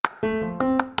Hi,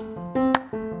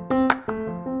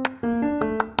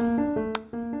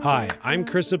 I'm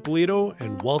Chris Ippolito,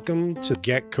 and welcome to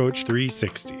Get Coach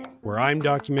 360, where I'm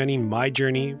documenting my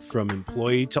journey from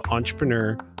employee to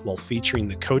entrepreneur while featuring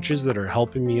the coaches that are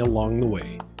helping me along the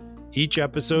way. Each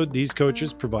episode, these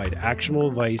coaches provide actionable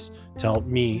advice to help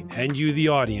me and you, the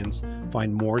audience,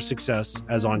 find more success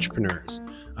as entrepreneurs.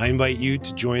 I invite you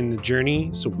to join the journey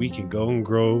so we can go and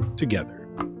grow together.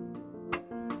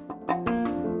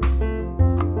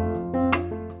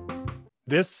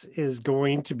 This is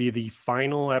going to be the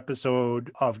final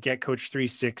episode of Get Coach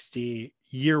 360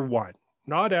 year one.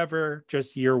 Not ever,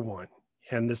 just year one.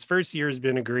 And this first year has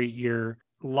been a great year.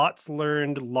 Lots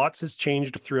learned, lots has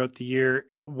changed throughout the year.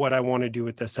 What I want to do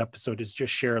with this episode is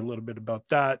just share a little bit about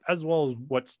that, as well as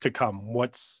what's to come.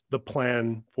 What's the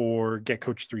plan for Get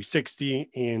Coach 360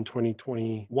 in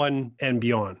 2021 and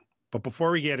beyond? But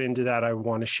before we get into that, I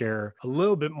want to share a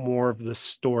little bit more of the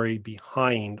story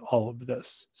behind all of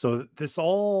this. So this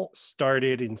all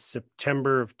started in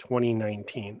September of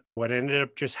 2019. What ended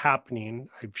up just happening,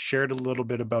 I've shared a little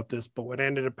bit about this, but what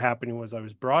ended up happening was I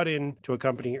was brought in to a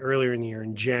company earlier in the year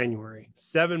in January.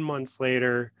 7 months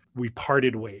later, we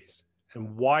parted ways.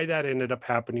 And why that ended up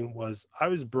happening was I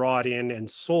was brought in and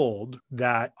sold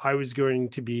that I was going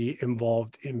to be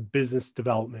involved in business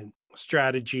development,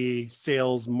 strategy,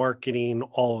 sales, marketing,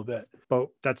 all of it. But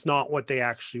that's not what they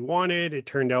actually wanted. It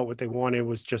turned out what they wanted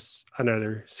was just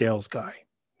another sales guy.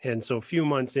 And so a few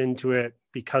months into it,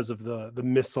 because of the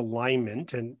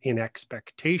misalignment and in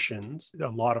expectations, a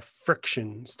lot of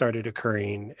friction started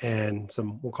occurring and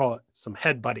we'll call it some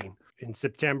headbutting. In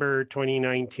September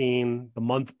 2019, the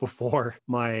month before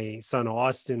my son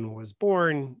Austin was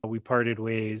born, we parted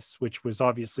ways, which was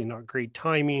obviously not great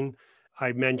timing.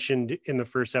 I mentioned in the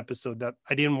first episode that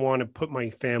I didn't want to put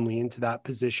my family into that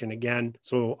position again.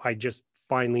 So I just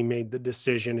finally made the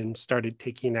decision and started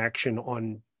taking action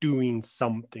on doing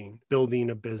something,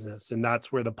 building a business. And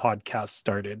that's where the podcast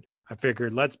started. I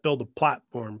figured let's build a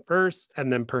platform first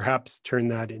and then perhaps turn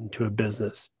that into a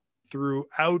business.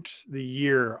 Throughout the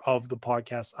year of the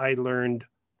podcast, I learned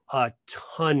a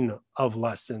ton of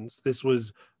lessons. This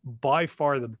was by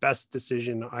far the best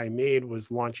decision I made,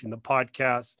 was launching the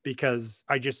podcast, because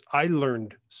I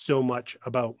learned so much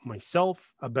about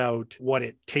myself, about what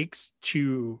it takes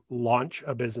to launch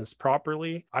a business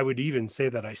properly. I would even say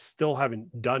that I still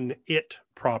haven't done it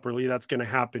properly. That's going to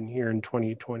happen here in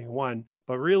 2021.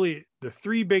 But really, the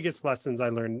three biggest lessons I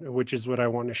learned, which is what I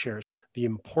want to share: the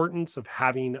importance of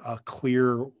having a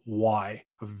clear why,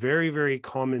 a very, very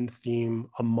common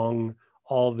theme among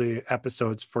all the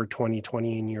episodes for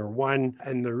 2020 in year one.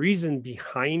 And the reason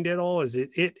behind it all is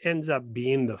it ends up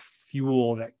being the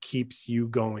fuel that keeps you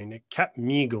going. It kept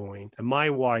me going. And my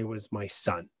why was my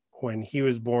son. When he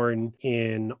was born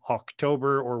in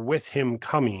October, or with him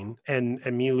coming and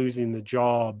me losing the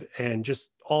job and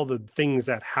just all the things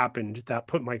that happened that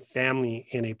put my family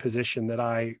in a position that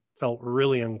I felt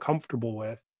really uncomfortable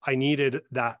with, I needed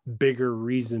that bigger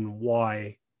reason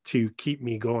why to keep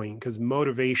me going, because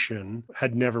motivation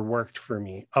had never worked for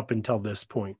me up until this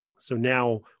point. So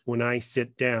now when I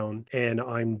sit down and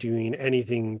I'm doing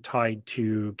anything tied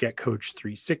to Get Coach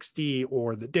 360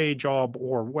 or the day job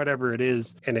or whatever it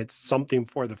is, and it's something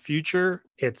for the future,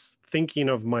 it's thinking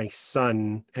of my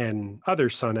son and other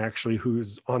son actually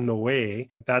who's on the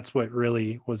way. That's what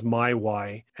really was my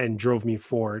why and drove me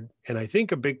forward. And I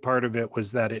think a big part of it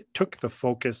was that it took the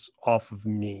focus off of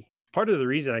me. Part of the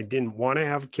reason I didn't want to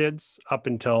have kids up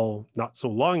until not so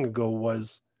long ago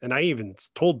was, and I even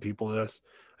told people this,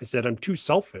 I said, I'm too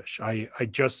selfish. I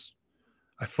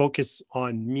focus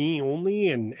on me only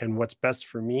and what's best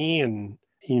for me and,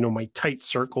 my tight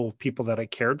circle of people that I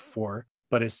cared for.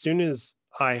 But as soon as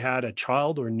I had a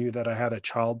child or knew that I had a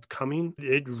child coming,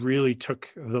 it really took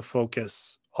the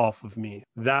focus off of me.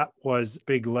 That was a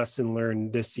big lesson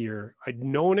learned this year. I'd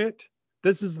known it.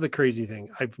 This is the crazy thing.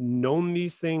 I've known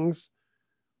these things,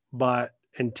 but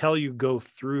until you go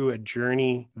through a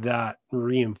journey that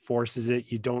reinforces it,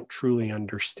 you don't truly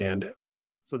understand it.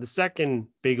 So the second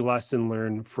big lesson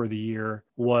learned for the year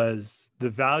was the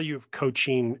value of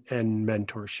coaching and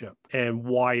mentorship and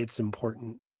why it's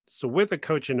important. So with a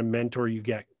coach and a mentor, you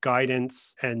get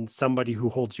guidance and somebody who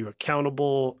holds you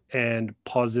accountable and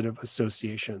positive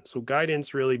association. So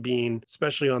guidance really being,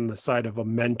 especially on the side of a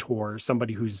mentor,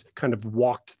 somebody who's kind of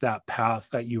walked that path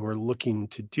that you are looking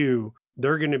to do.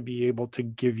 They're going to be able to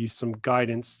give you some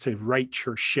guidance to right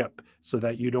your ship so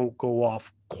that you don't go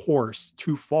off course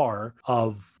too far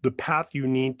of the path you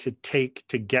need to take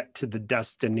to get to the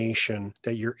destination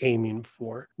that you're aiming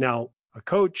for. Now, A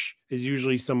coach is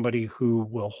usually somebody who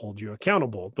will hold you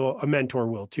accountable, though a mentor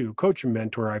will too. Coach and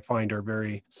mentor, I find, are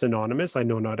very synonymous. I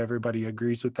know not everybody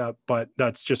agrees with that, but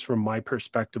that's just from my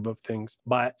perspective of things.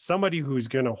 But somebody who's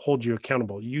going to hold you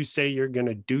accountable. You say you're going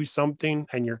to do something,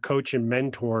 and your coach and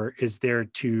mentor is there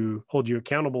to hold you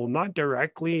accountable, not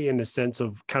directly in the sense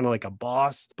of kind of like a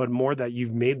boss, but more that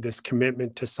you've made this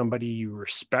commitment to somebody you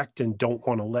respect and don't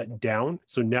want to let down.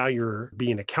 So now you're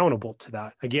being accountable to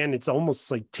that. Again, it's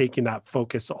almost like taking that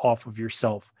focus off of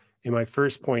yourself. In my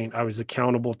first point, I was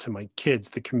accountable to my kids,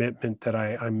 the commitment that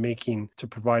I'm making to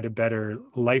provide a better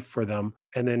life for them.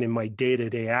 And then in my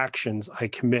day-to-day actions, I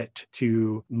commit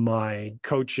to my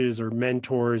coaches or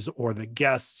mentors or the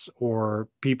guests or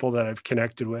people that I've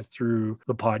connected with through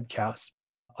the podcast.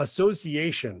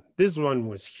 Association. This one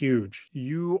was huge.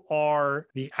 You are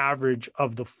the average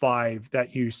of the 5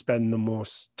 that you spend the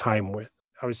most time with.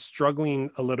 I was struggling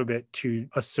a little bit to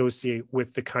associate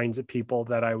with the kinds of people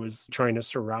that I was trying to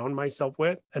surround myself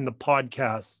with. And the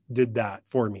podcast did that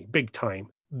for me big time.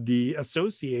 The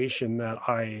association that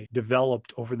I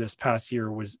developed over this past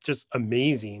year was just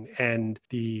amazing. And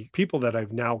the people that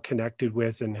I've now connected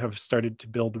with and have started to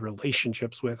build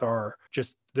relationships with are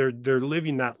just, they're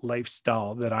living that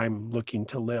lifestyle that I'm looking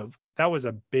to live. That was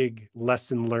a big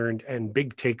lesson learned and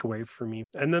big takeaway for me.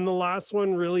 And then the last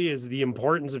one really is the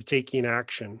importance of taking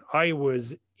action. I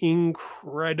was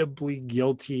incredibly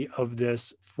guilty of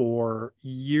this for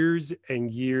years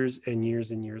and years and years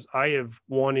and years. I have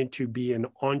wanted to be an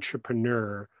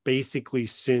entrepreneur basically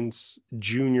since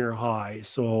junior high.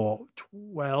 So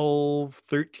 12,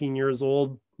 13 years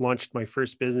old, launched my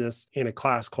first business in a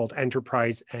class called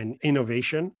Enterprise and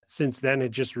Innovation. Since then, I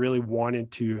just really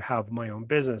wanted to have my own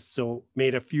business. So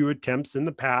made a few attempts in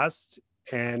the past.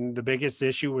 And the biggest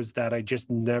issue was that I just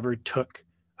never took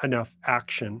enough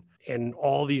action. And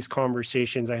all these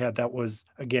conversations I had, that was,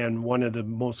 again, one of the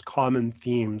most common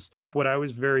themes. What I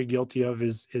was very guilty of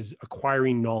is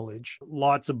acquiring knowledge.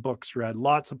 Lots of books read,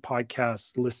 lots of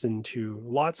podcasts listened to,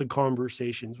 lots of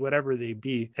conversations, whatever they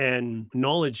be. And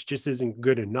knowledge just isn't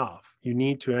good enough. You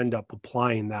need to end up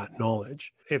applying that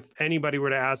knowledge. If anybody were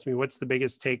to ask me, what's the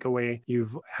biggest takeaway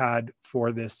you've had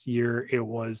for this year? It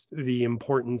was the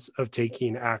importance of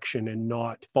taking action and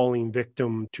not falling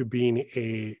victim to being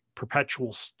a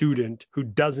perpetual student who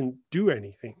doesn't do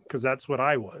anything, because that's what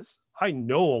I was. I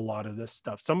know a lot of this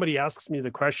stuff. Somebody asks me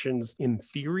the questions in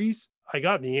theories, I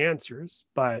got the answers,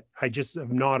 but I just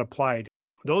have not applied.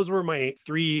 Those were my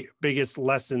 3 biggest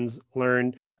lessons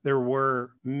learned. There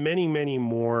were many, many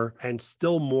more and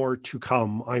still more to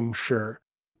come, I'm sure.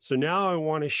 So now I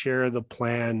want to share the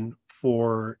plan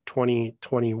for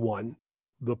 2021.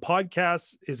 The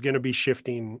podcast is going to be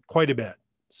shifting quite a bit.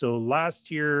 So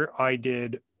last year I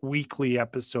did weekly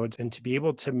episodes, and to be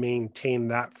able to maintain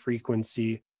that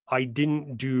frequency, I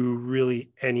didn't do really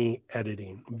any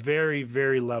editing. Very,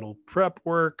 very little prep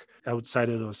work outside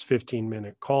of those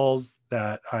 15-minute calls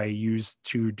that I used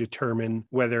to determine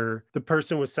whether the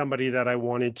person was somebody that I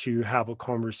wanted to have a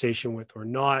conversation with or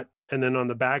not. And then on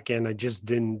the back end, I just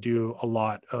didn't do a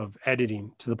lot of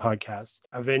editing to the podcast.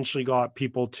 I eventually got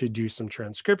people to do some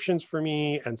transcriptions for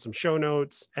me and some show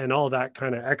notes and all that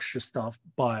kind of extra stuff.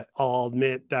 But I'll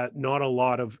admit that not a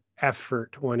lot of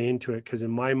effort went into it, because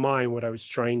in my mind, what I was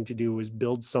trying to do was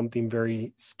build something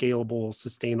very scalable,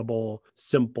 sustainable,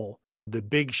 simple. The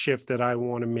big shift that I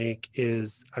want to make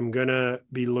is I'm going to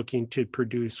be looking to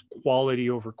produce quality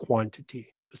over quantity.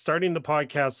 Starting the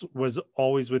podcast was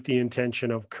always with the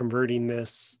intention of converting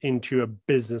this into a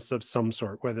business of some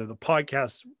sort, whether the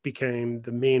podcast became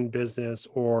the main business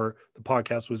or the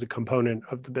podcast was a component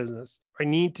of the business. I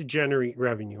need to generate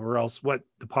revenue, or else what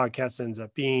the podcast ends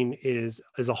up being is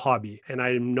a hobby. And I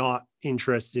am not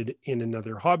interested in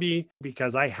another hobby,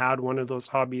 because I had one of those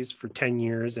hobbies for 10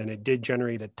 years and it did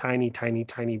generate a tiny, tiny,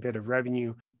 tiny bit of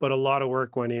revenue, but a lot of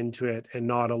work went into it and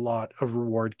not a lot of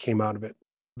reward came out of it.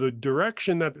 The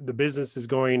direction that the business is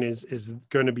going is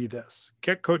going to be this.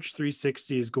 Get Coach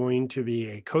 360 is going to be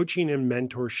a coaching and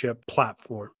mentorship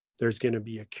platform. There's going to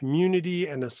be a community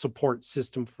and a support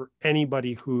system for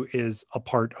anybody who is a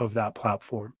part of that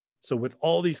platform. So with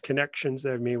all these connections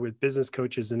that I've made with business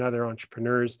coaches and other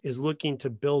entrepreneurs, is looking to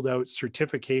build out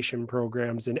certification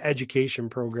programs and education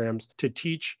programs to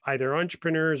teach either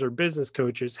entrepreneurs or business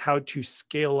coaches how to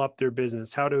scale up their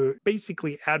business, how to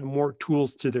basically add more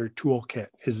tools to their toolkit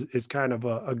is kind of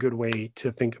a good way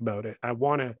to think about it. I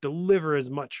want to deliver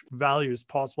as much value as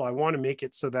possible. I want to make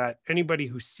it so that anybody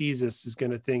who sees this is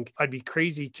going to think I'd be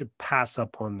crazy to pass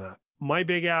up on that. My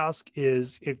big ask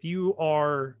is, if you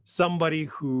are somebody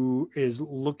who is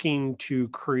looking to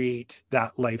create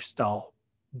that lifestyle,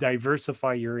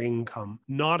 diversify your income,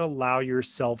 not allow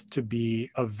yourself to be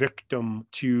a victim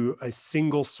to a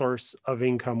single source of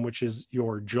income, which is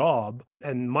your job,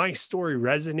 and my story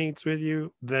resonates with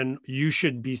you, then you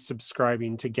should be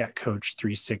subscribing to Get Coach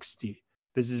 360.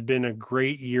 This has been a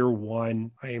great year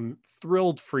one. I am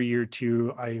thrilled for year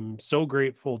two. I am so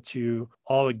grateful to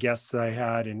all the guests that I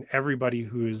had and everybody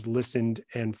who has listened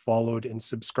and followed and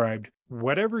subscribed.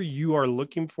 Whatever you are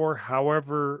looking for,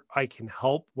 however I can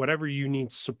help, whatever you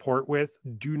need support with,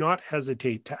 do not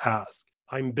hesitate to ask.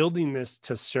 I'm building this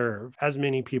to serve as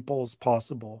many people as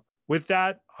possible. With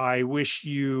that, I wish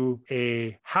you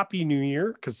a happy new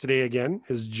year, because today again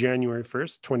is January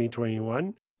 1st,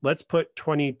 2021. Let's put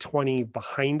 2020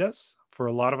 behind us. For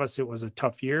a lot of us, it was a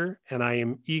tough year, and I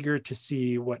am eager to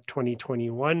see what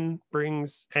 2021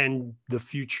 brings and the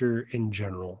future in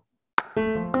general.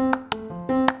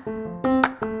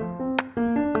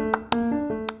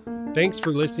 Thanks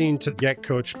for listening to Get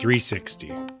Coach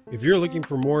 360. If you're looking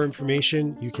for more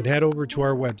information, you can head over to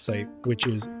our website, which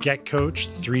is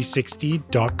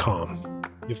getcoach360.com.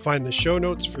 You'll find the show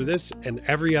notes for this and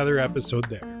every other episode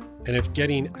there. And if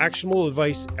getting actionable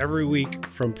advice every week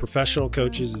from professional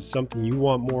coaches is something you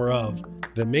want more of,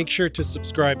 then make sure to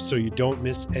subscribe so you don't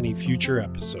miss any future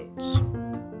episodes.